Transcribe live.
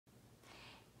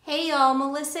Hey y'all,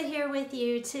 Melissa here with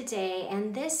you today,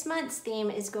 and this month's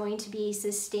theme is going to be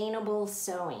sustainable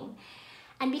sewing.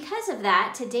 And because of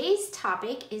that, today's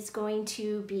topic is going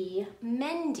to be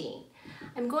mending.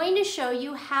 I'm going to show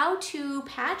you how to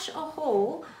patch a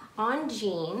hole on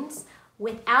jeans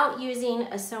without using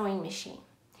a sewing machine.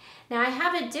 Now I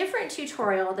have a different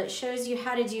tutorial that shows you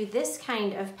how to do this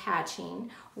kind of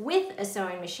patching with a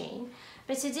sewing machine,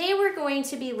 but today we're going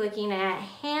to be looking at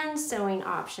hand sewing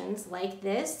options like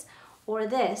this or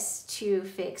this to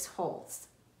fix holes.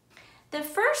 The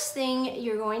first thing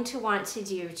you're going to want to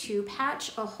do to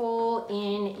patch a hole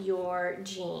in your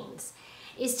jeans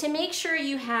is to make sure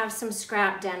you have some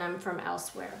scrap denim from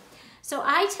elsewhere. So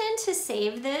I tend to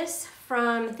save this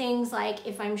from things like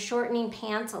if I'm shortening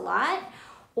pants a lot,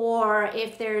 or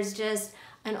if there's just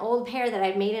an old pair that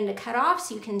I've made into cutoffs,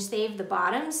 you can save the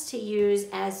bottoms to use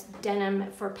as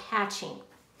denim for patching.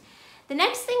 The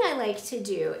next thing I like to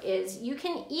do is you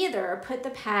can either put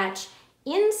the patch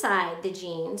inside the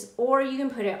jeans or you can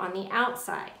put it on the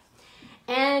outside.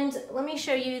 And let me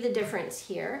show you the difference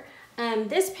here.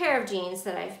 This pair of jeans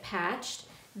that I've patched,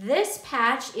 this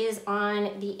patch is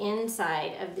on the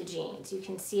inside of the jeans. You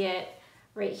can see it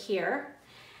right here.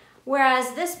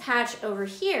 Whereas this patch over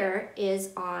here is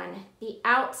on the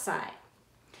outside.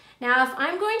 Now, if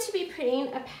I'm going to be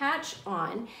putting a patch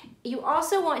on, you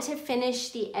also want to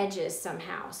finish the edges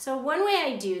somehow. So one way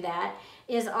I do that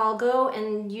is I'll go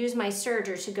and use my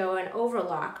serger to go and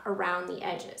overlock around the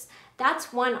edges.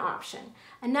 That's one option.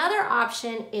 Another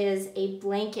option is a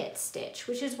blanket stitch,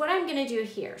 which is what I'm gonna do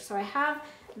here. So I have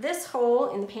this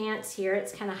hole in the pants here.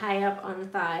 It's kind of high up on the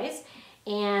thighs,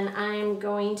 and I'm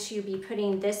going to be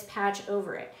putting this patch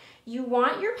over it. You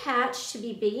want your patch to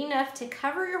be big enough to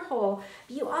cover your hole,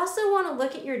 but you also want to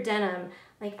look at your denim.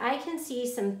 Like I can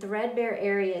see some threadbare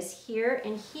areas here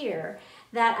and here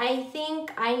that I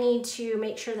think I need to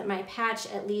make sure that my patch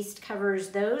at least covers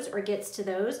those or gets to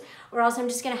those, or else I'm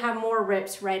just going to have more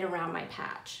rips right around my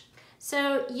patch.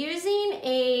 So using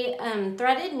a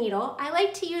threaded needle, I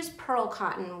like to use pearl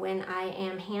cotton when I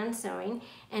am hand sewing,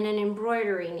 and an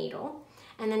embroidery needle.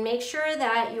 And then make sure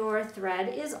that your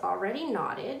thread is already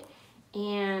knotted.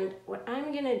 And what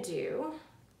I'm gonna do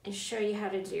is show you how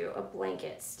to do a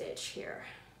blanket stitch here.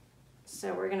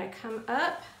 So we're gonna come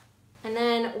up, and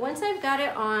then once I've got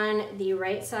it on the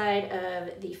right side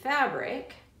of the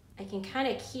fabric, I can kind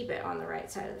of keep it on the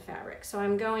right side of the fabric. So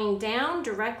I'm going down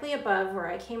directly above where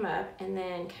I came up and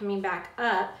then coming back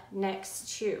up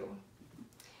next to.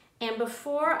 And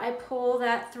before I pull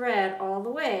that thread all the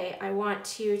way, I want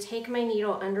to take my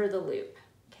needle under the loop.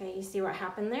 Okay, you see what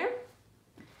happened there?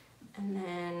 And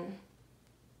then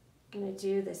I'm gonna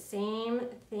do the same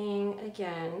thing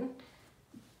again.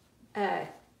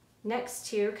 Next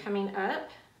to coming up,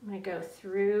 I'm gonna go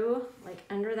through like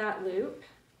under that loop.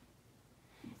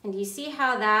 And you see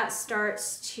how that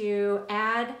starts to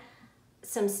add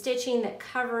some stitching that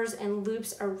covers and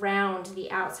loops around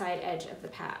the outside edge of the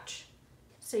patch.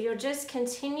 So you'll just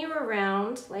continue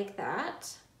around like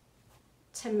that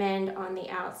to mend on the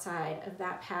outside of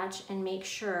that patch and make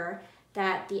sure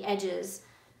that the edges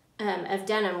of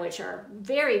denim, which are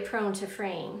very prone to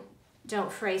fraying,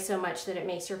 don't fray so much that it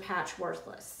makes your patch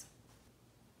worthless.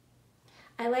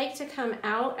 I like to come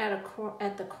out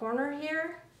at the corner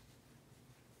here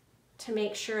to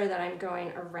make sure that I'm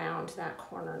going around that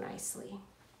corner nicely.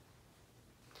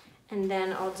 And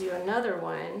then I'll do another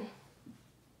one,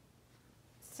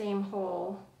 same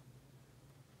hole,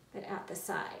 but at the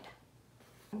side.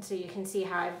 And so you can see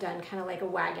how I've done kind of like a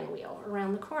wagon wheel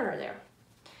around the corner there.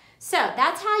 So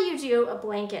that's how you do a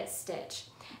blanket stitch.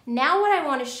 Now what I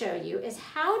want to show you is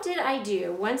how did I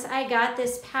do, once I got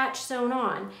this patch sewn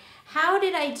on, how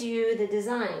did I do the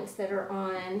designs that are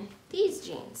on these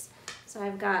jeans? So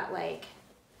I've got like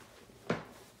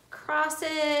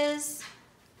crosses,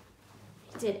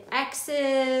 I did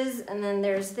X's, and then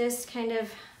there's this kind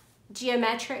of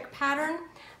geometric pattern.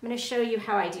 I'm going to show you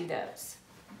how I do those.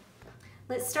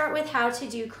 Let's start with how to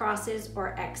do crosses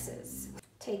or X's.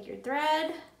 Take your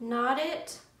thread, knot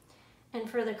it, and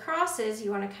for the crosses you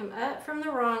want to come up from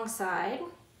the wrong side,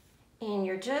 and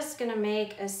you're just going to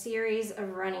make a series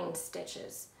of running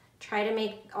stitches. Try to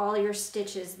make all your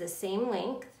stitches the same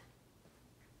length,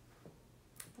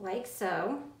 like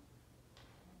so.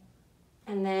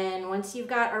 And then once you've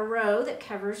got a row that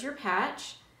covers your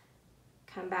patch,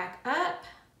 come back up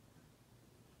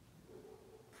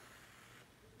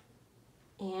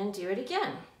and do it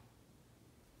again.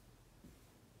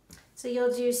 So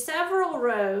you'll do several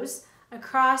rows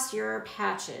across your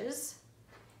patches,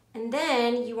 and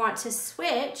then you want to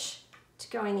switch to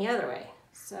going the other way.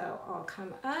 So I'll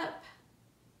come up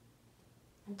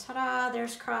And ta-da,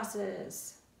 there's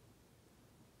crosses.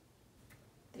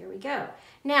 There we go.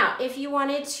 Now, if you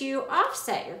wanted to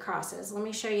offset your crosses, let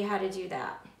me show you how to do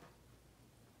that.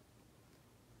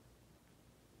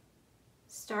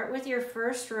 Start with your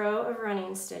first row of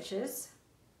running stitches.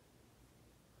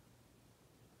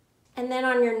 And then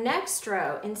on your next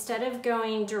row, instead of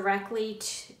going directly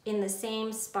in the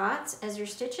same spots as your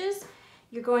stitches,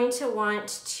 you're going to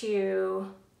want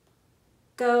to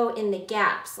go in the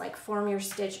gaps, like form your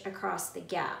stitch across the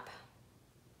gap.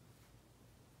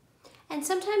 And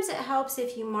sometimes it helps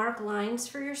if you mark lines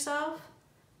for yourself.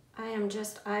 I am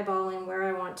just eyeballing where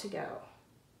I want to go.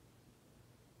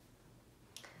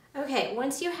 Okay,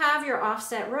 once you have your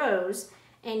offset rows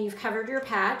and you've covered your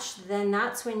patch, then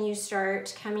that's when you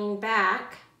start coming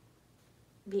back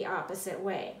the opposite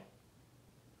way.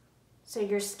 So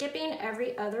you're skipping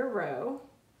every other row.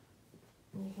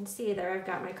 And you can see there I've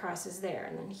got my crosses there.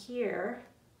 And then here,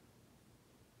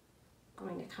 I'm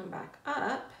going to come back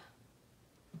up.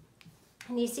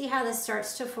 And you see how this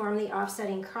starts to form the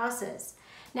offsetting crosses.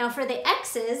 Now for the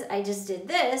X's, I just did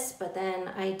this, but then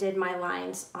I did my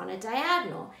lines on a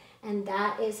diagonal. And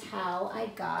that is how I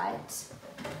got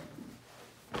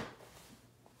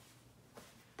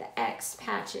the X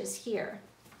patches here.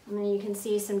 And then you can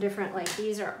see some different, like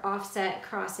these are offset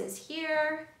crosses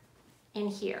here and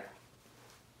here.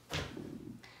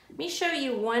 Let me show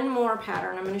you one more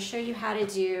pattern. I'm going to show you how to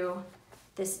do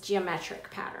this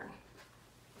geometric pattern.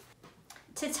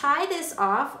 To tie this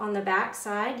off on the back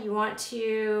side, you want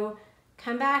to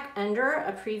come back under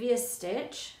a previous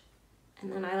stitch,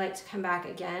 and then I like to come back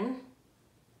again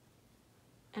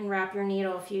and wrap your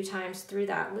needle a few times through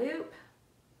that loop.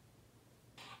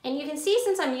 And you can see,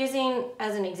 since I'm using,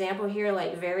 as an example here,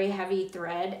 like very heavy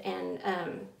thread and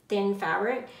thin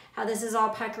fabric, how this is all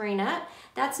puckering up.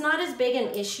 That's not as big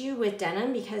an issue with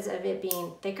denim because of it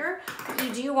being thicker.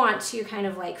 You do want to kind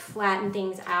of like flatten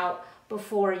things out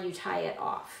before you tie it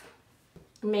off.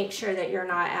 Make sure that you're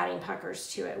not adding puckers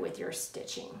to it with your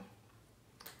stitching.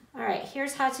 All right,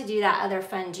 here's how to do that other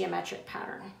fun geometric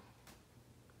pattern.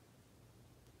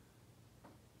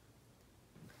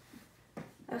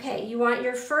 Okay, you want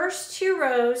your first two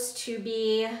rows to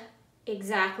be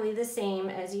exactly the same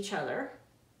as each other.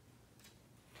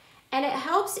 And it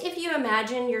helps if you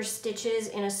imagine your stitches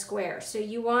in a square. So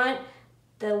you want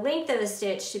the length of the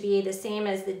stitch to be the same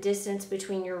as the distance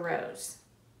between your rows.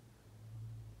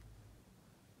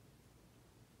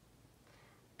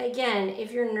 Again,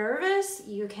 if you're nervous,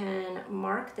 you can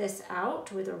mark this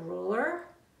out with a ruler.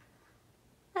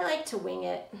 I like to wing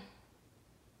it.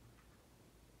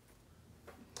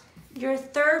 Your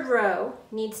third row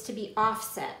needs to be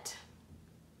offset.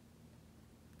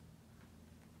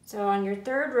 So on your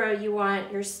third row, you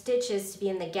want your stitches to be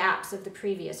in the gaps of the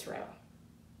previous row.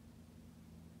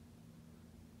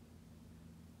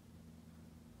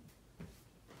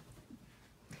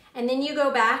 And then you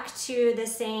go back to the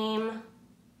same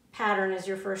pattern as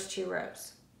your first two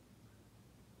rows.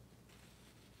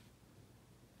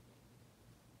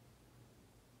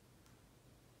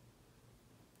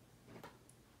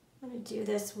 I'm going to do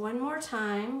this one more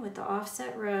time with the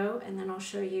offset row, and then I'll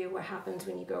show you what happens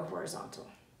when you go horizontal.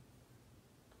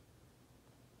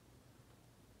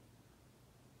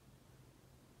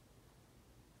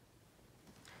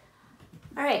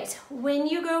 All right, when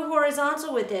you go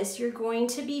horizontal with this, you're going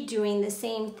to be doing the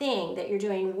same thing, that you're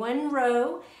doing one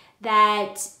row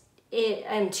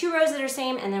and two rows that are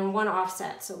same, and then one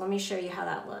offset. So let me show you how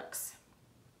that looks.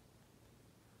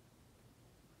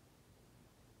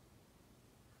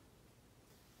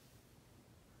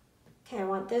 Okay, I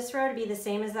want this row to be the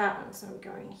same as that one. So I'm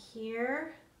going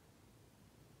here.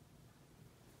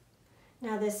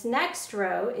 Now this next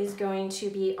row is going to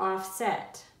be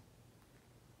offset.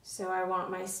 So I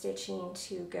want my stitching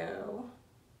to go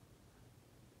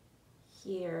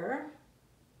here.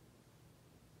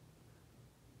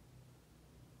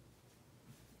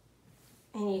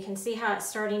 And you can see how it's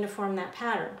starting to form that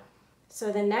pattern.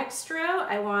 So the next row,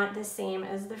 I want the same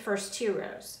as the first two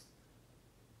rows.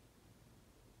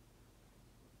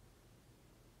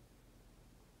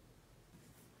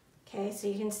 Okay, so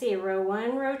you can see row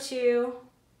 1, row 2,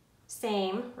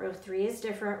 same. Row 3 is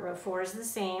different. Row 4 is the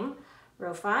same.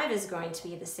 Row 5 is going to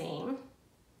be the same.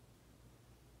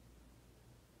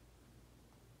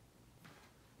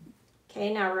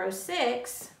 Okay, now row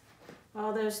 6,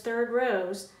 all those third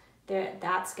rows,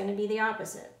 that's going to be the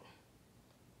opposite.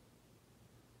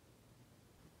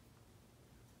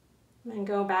 And then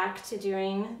go back to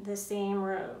doing the same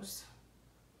rows.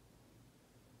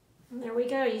 And there we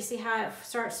go. You see how it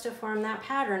starts to form that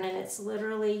pattern, and it's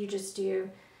literally, you just do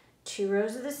 2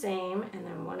 rows of the same and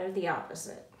then 1 of the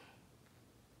opposite.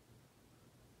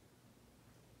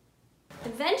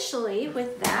 eventually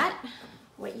with that,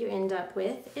 what you end up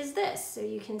with is this. So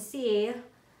you can see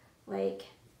like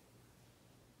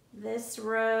this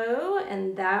row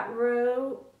and that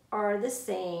row are the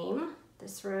same.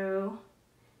 This row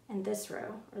and this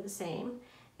row are the same.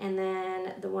 And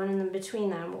then the one in between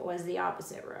them was the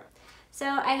opposite row. So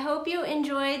I hope you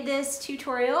enjoyed this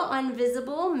tutorial on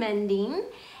visible mending,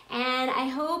 and I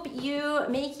hope you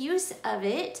make use of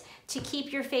it to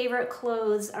keep your favorite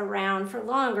clothes around for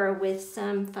longer with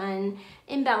some fun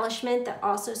embellishment that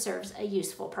also serves a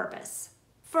useful purpose.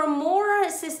 For more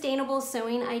sustainable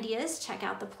sewing ideas, check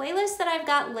out the playlist that I've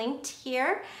got linked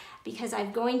here because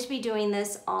I'm going to be doing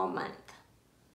this all month.